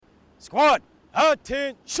Squad,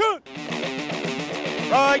 attention!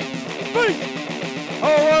 Right, feet,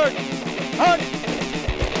 forward, hunt,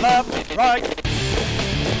 left, right,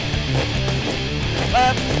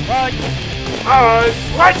 left, right,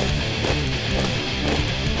 right!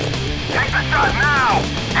 Take the shot now!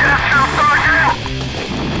 Yes, Sergeant!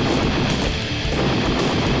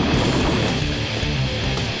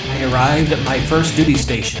 I arrived at my first duty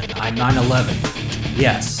station on 9/11.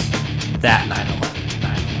 Yes, that 9/11.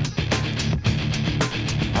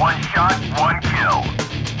 One shot, one kill.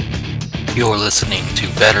 You're listening to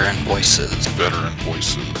Veteran Voices. Veteran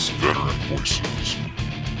Voices. Veteran Voices.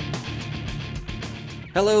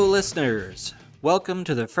 Hello, listeners. Welcome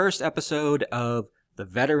to the first episode of the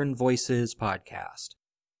Veteran Voices podcast.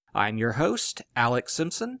 I'm your host, Alex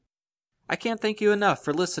Simpson. I can't thank you enough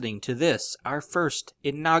for listening to this, our first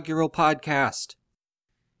inaugural podcast.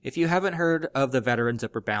 If you haven't heard of the Veterans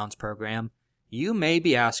Upward Bounds program, you may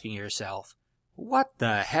be asking yourself, what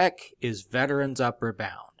the heck is Veterans Upward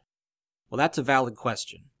Bound? Well, that's a valid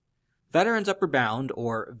question. Veterans Upward Bound,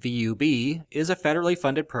 or VUB, is a federally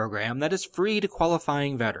funded program that is free to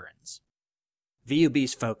qualifying veterans.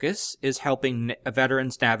 VUB's focus is helping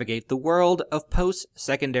veterans navigate the world of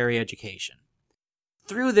post-secondary education.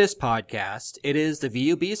 Through this podcast, it is the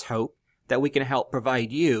VUB's hope that we can help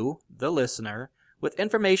provide you, the listener, with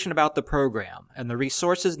information about the program and the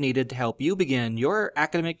resources needed to help you begin your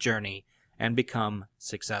academic journey and become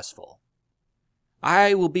successful.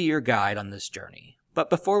 I will be your guide on this journey, but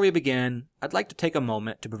before we begin, I'd like to take a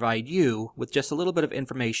moment to provide you with just a little bit of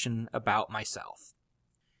information about myself.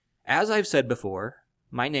 As I've said before,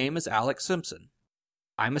 my name is Alex Simpson.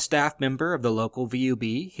 I'm a staff member of the local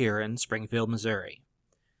VUB here in Springfield, Missouri.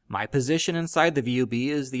 My position inside the VUB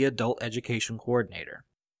is the Adult Education Coordinator.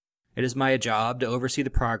 It is my job to oversee the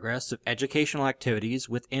progress of educational activities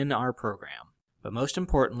within our program, but most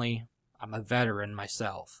importantly, I'm a veteran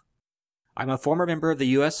myself. I'm a former member of the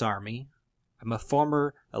U.S. Army. I'm a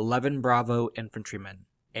former 11 Bravo infantryman,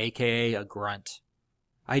 aka a grunt.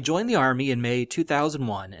 I joined the Army in May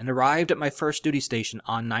 2001 and arrived at my first duty station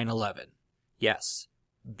on 9/11. Yes,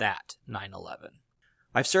 that 9/11.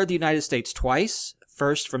 I've served the United States twice,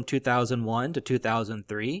 first from 2001 to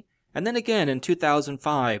 2003, and then again in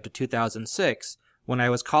 2005 to 2006 when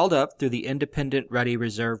I was called up through the Independent Ready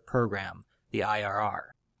Reserve Program, the IRR.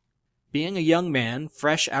 Being a young man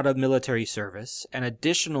fresh out of military service, and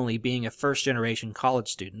additionally being a first-generation college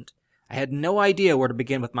student, I had no idea where to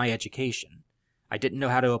begin with my education. I didn't know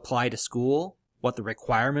how to apply to school, what the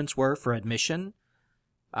requirements were for admission,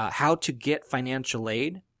 how to get financial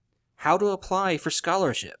aid, how to apply for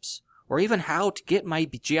scholarships, or even how to get my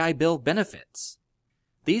GI Bill benefits.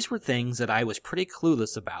 These were things that I was pretty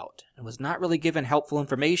clueless about, and was not really given helpful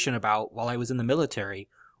information about while I was in the military,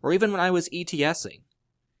 or even when I was ETSing.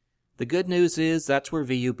 The good news is that's where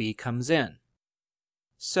VUB comes in.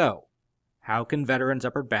 So, how can Veterans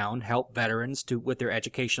Upward Bound help veterans with their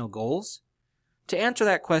educational goals? To answer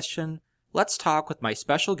that question, let's talk with my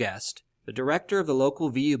special guest, the director of the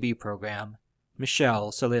local VUB program,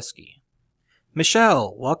 Michelle Saliski.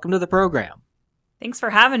 Michelle, welcome to the program. Thanks for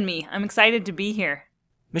having me. I'm excited to be here.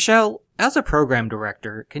 Michelle, as a program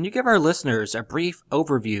director, can you give our listeners a brief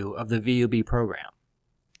overview of the VUB program?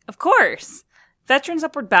 Of course. Veterans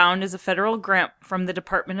Upward Bound is a federal grant from the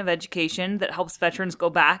Department of Education that helps veterans go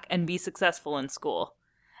back and be successful in school.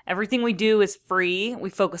 Everything we do is free. We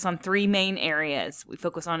focus on three main areas. We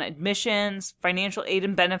focus on admissions, financial aid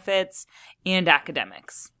and benefits, and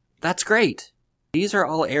academics. That's great. These are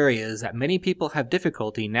all areas that many people have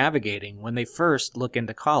difficulty navigating when they first look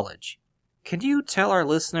into college. Can you tell our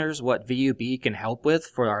listeners what VUB can help with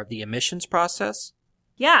for the admissions process?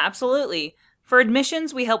 Yeah, absolutely. For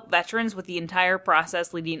admissions, we help veterans with the entire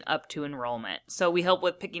process leading up to enrollment. So we help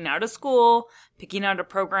with picking out a school, picking out a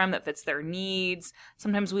program that fits their needs.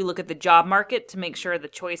 Sometimes we look at the job market to make sure the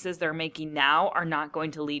choices they're making now are not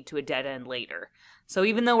going to lead to a dead end later. So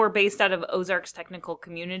even though we're based out of Ozarks Technical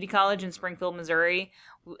Community College in Springfield, Missouri,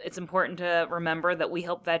 it's important to remember that we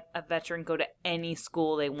help a veteran go to any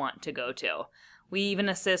school they want to go to. We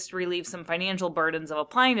even relieve some financial burdens of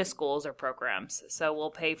applying to schools or programs. So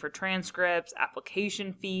we'll pay for transcripts,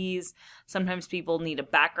 application fees. Sometimes people need a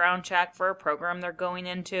background check for a program they're going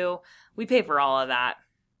into. We pay for all of that.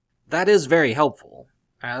 That is very helpful.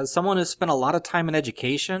 As someone who's spent a lot of time in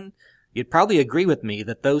education, you'd probably agree with me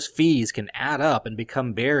that those fees can add up and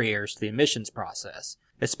become barriers to the admissions process,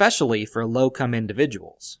 especially for low-income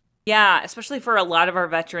individuals. Yeah, especially for a lot of our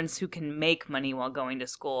veterans who can make money while going to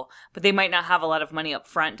school, but they might not have a lot of money up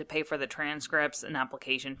front to pay for the transcripts and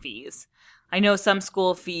application fees. I know some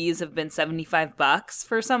school fees have been $75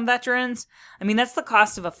 for some veterans. I mean, that's the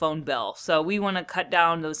cost of a phone bill. So we want to cut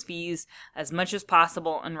down those fees as much as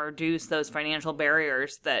possible and reduce those financial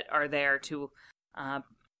barriers that are there to,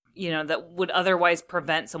 that would otherwise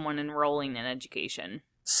prevent someone enrolling in education.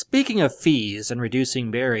 Speaking of fees and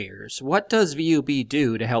reducing barriers, what does VUB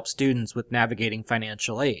do to help students with navigating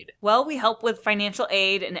financial aid? Well, we help with financial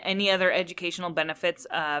aid and any other educational benefits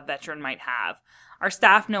a veteran might have. Our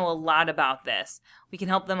staff know a lot about this. We can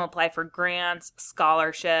help them apply for grants,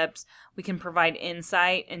 scholarships. We can provide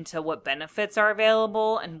insight into what benefits are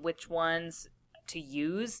available and which ones to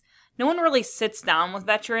use. No one really sits down with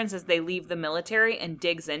veterans as they leave the military and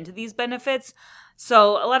digs into these benefits.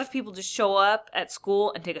 So a lot of people just show up at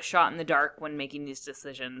school and take a shot in the dark when making these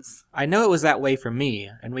decisions. I know it was that way for me,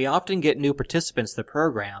 and we often get new participants to the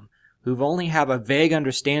program who've only have a vague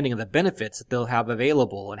understanding of the benefits that they'll have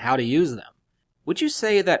available and how to use them. Would you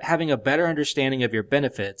say that having a better understanding of your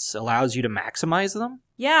benefits allows you to maximize them?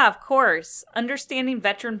 Yeah, of course. Understanding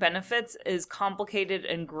veteran benefits is complicated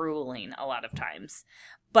and grueling a lot of times.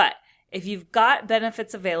 But if you've got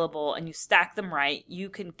benefits available and you stack them right, you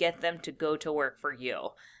can get them to go to work for you.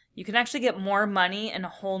 You can actually get more money and a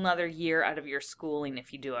whole nother year out of your schooling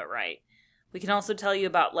if you do it right. We can also tell you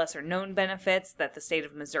about lesser known benefits that the state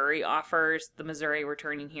of Missouri offers, the Missouri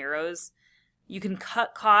Returning Heroes. You can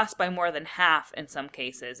cut costs by more than half in some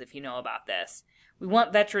cases if you know about this. We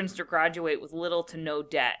want veterans to graduate with little to no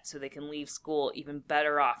debt so they can leave school even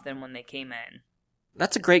better off than when they came in.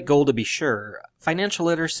 That's a great goal to be sure. Financial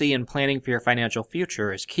literacy and planning for your financial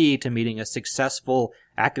future is key to meeting a successful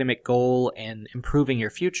academic goal and improving your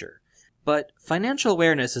future. But financial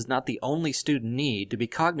awareness is not the only student need to be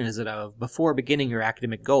cognizant of before beginning your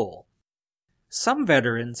academic goal. Some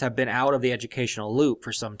veterans have been out of the educational loop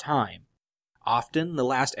for some time, often the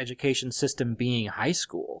last education system being high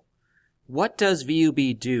school. What does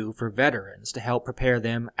VUB do for veterans to help prepare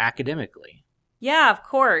them academically? Yeah, of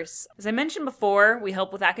course. As I mentioned before, we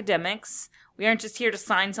help with academics. We aren't just here to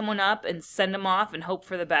sign someone up and send them off and hope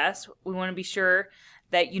for the best. We want to be sure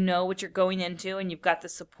that you know what you're going into and you've got the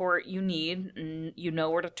support you need and you know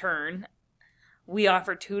where to turn. We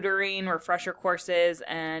offer tutoring, refresher courses,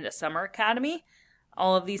 and a summer academy.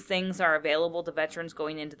 All of these things are available to veterans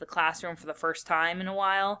going into the classroom for the first time in a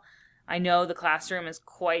while. I know the classroom is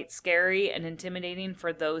quite scary and intimidating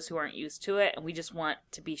for those who aren't used to it, and we just want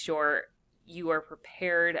to be sure you are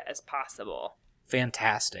prepared as possible.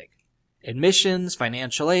 Fantastic. Admissions,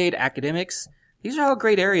 financial aid, academics, these are all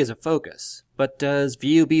great areas of focus. But does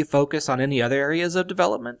VUB focus on any other areas of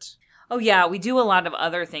development? Oh yeah, we do a lot of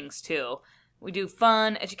other things too. We do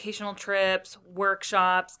fun, educational trips,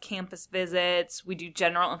 workshops, campus visits. We do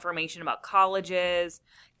general information about colleges,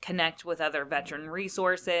 connect with other veteran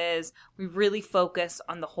resources. We really focus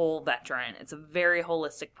on the whole veteran. It's a very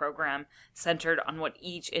holistic program centered on what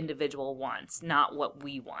each individual wants, not what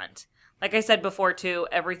we want. Like I said before too,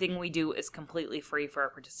 everything we do is completely free for our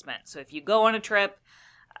participants. So if you go on a trip,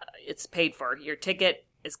 it's paid for. Your ticket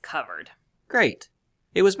is covered. Great.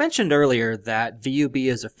 It was mentioned earlier that VUB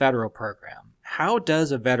is a federal program. How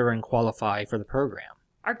does a veteran qualify for the program?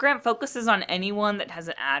 Our grant focuses on anyone that has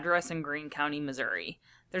an address in Greene County, Missouri.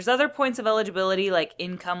 There's other points of eligibility like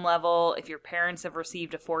income level, if your parents have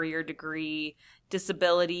received a 4-year degree,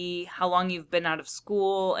 disability, how long you've been out of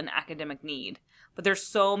school, and academic need. But there's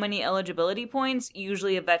so many eligibility points,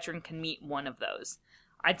 usually a veteran can meet one of those.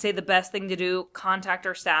 I'd say the best thing to do, contact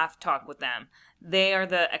our staff, talk with them. They are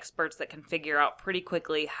the experts that can figure out pretty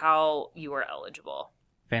quickly how you are eligible.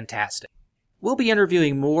 Fantastic. We'll be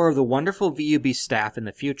interviewing more of the wonderful VUB staff in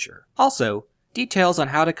the future. Also, details on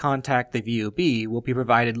how to contact the VUB will be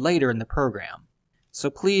provided later in the program,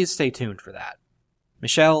 so please stay tuned for that.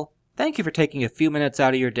 Michelle, thank you for taking a few minutes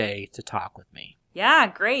out of your day to talk with me. Yeah,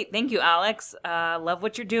 great. Thank you, Alex. Love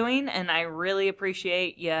what you're doing, and I really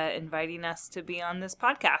appreciate you inviting us to be on this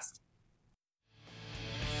podcast.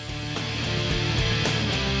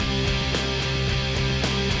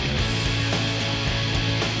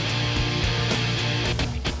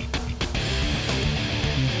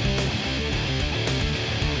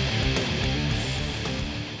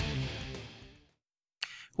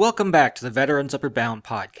 Welcome back to the Veterans Upward Bound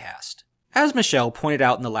podcast. As Michelle pointed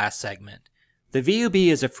out in the last segment, the VUB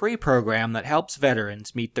is a free program that helps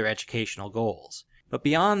veterans meet their educational goals. But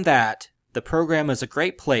beyond that, the program is a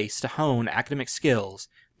great place to hone academic skills,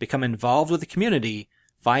 become involved with the community,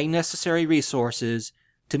 find necessary resources,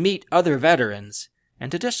 to meet other veterans,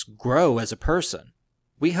 and to just grow as a person.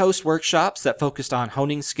 We host workshops that focus on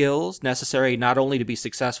honing skills necessary not only to be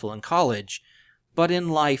successful in college, but in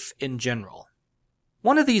life in general.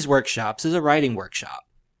 One of these workshops is a writing workshop.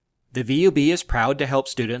 The VUB is proud to help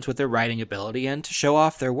students with their writing ability and to show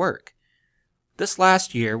off their work. This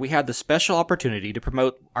last year, we had the special opportunity to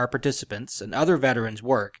promote our participants and other veterans'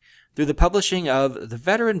 work through the publishing of the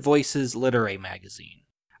Veteran Voices Literary Magazine.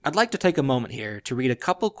 I'd like to take a moment here to read a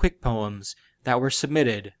couple quick poems that were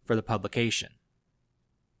submitted for the publication.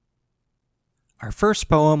 Our first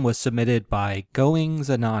poem was submitted by Goings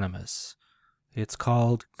Anonymous. It's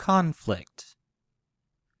called Conflict.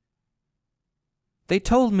 They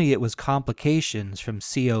told me it was complications from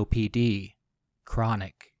COPD,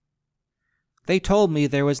 chronic. They told me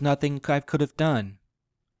there was nothing I could have done.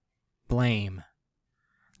 Blame.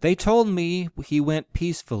 They told me he went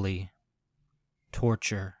peacefully.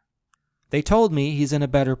 Torture. They told me he's in a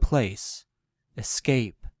better place.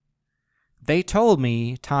 Escape. They told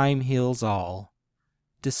me time heals all.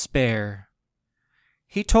 Despair.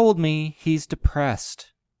 He told me he's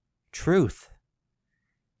depressed. Truth.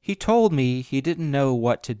 He told me he didn't know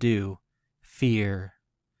what to do. Fear.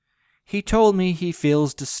 He told me he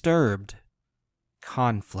feels disturbed.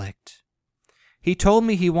 Conflict. He told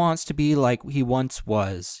me he wants to be like he once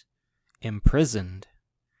was. Imprisoned.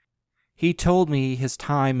 He told me his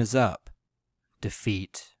time is up.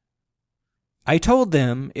 Defeat. I told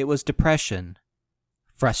them it was depression.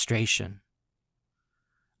 Frustration.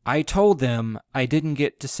 I told them I didn't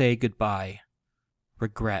get to say goodbye.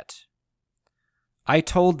 Regret. I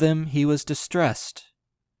told them he was distressed.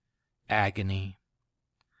 Agony.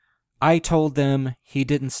 I told them he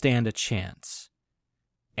didn't stand a chance.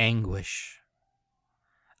 Anguish.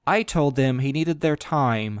 I told them he needed their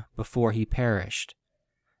time before he perished.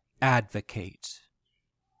 Advocate.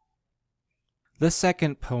 The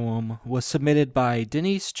second poem was submitted by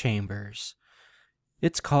Denise Chambers.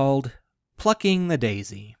 It's called Plucking the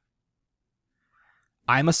Daisy.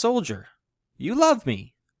 I'm a soldier. You love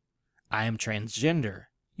me. I am transgender.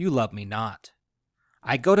 You love me not.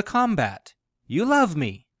 I go to combat. You love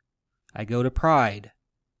me. I go to pride.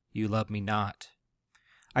 You love me not.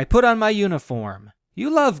 I put on my uniform. You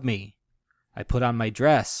love me. I put on my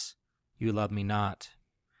dress. You love me not.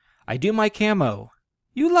 I do my camo.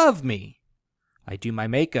 You love me. I do my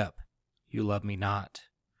makeup. You love me not.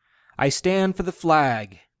 I stand for the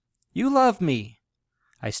flag. You love me.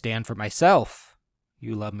 I stand for myself.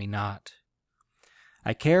 You love me not.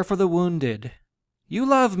 I care for the wounded. You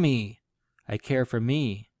love me. I care for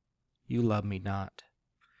me. You love me not.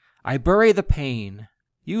 I bury the pain.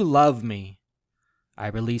 You love me. I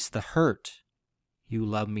release the hurt. You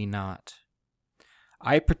love me not.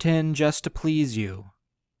 I pretend just to please you.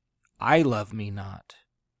 I love me not.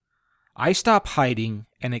 I stop hiding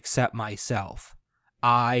and accept myself.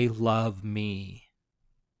 I love me.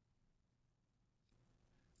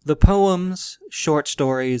 The poems, short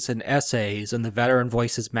stories, and essays in the Veteran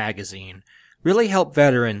Voices magazine really help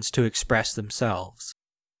veterans to express themselves.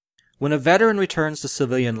 When a veteran returns to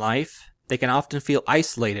civilian life, they can often feel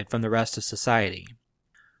isolated from the rest of society.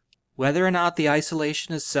 Whether or not the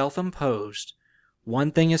isolation is self-imposed,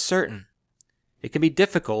 one thing is certain. It can be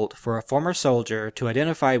difficult for a former soldier to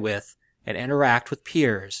identify with and interact with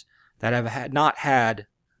peers that have not had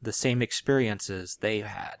the same experiences they've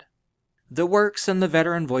had. The works in the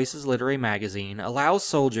Veteran Voices Literary Magazine allows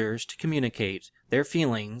soldiers to communicate their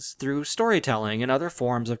feelings through storytelling and other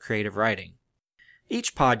forms of creative writing.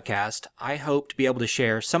 Each podcast, I hope to be able to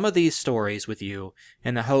share some of these stories with you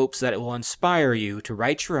in the hopes that it will inspire you to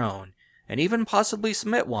write your own and even possibly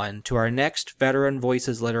submit one to our next Veteran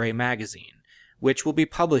Voices Literary Magazine, which we'll be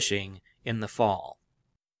publishing in the fall.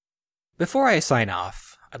 Before I sign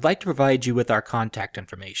off, I'd like to provide you with our contact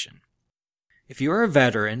information. If you are a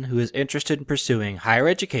veteran who is interested in pursuing higher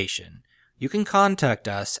education, you can contact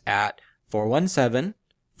us at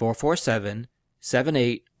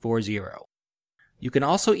 417-447-7840. You can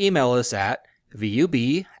also email us at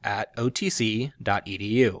vub@otc.edu.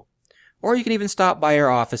 Or you can even stop by our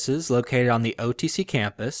offices located on the OTC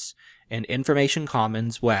campus in Information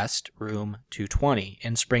Commons West, room 220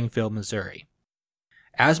 in Springfield, Missouri.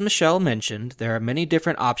 As Michelle mentioned, there are many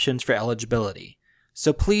different options for eligibility,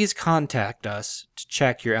 so please contact us to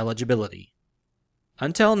check your eligibility.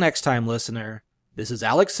 Until next time, listener, this is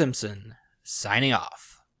Alex Simpson, signing off.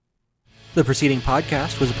 The preceding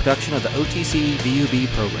podcast was a production of the OTC VUB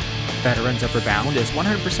program. Veterans Upper Bound is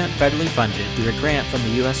 100% federally funded through a grant from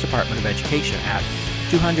the U.S. Department of Education at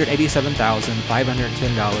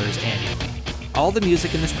 $287,510 annually. All the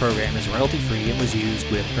music in this program is royalty-free and was used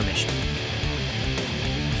with permission.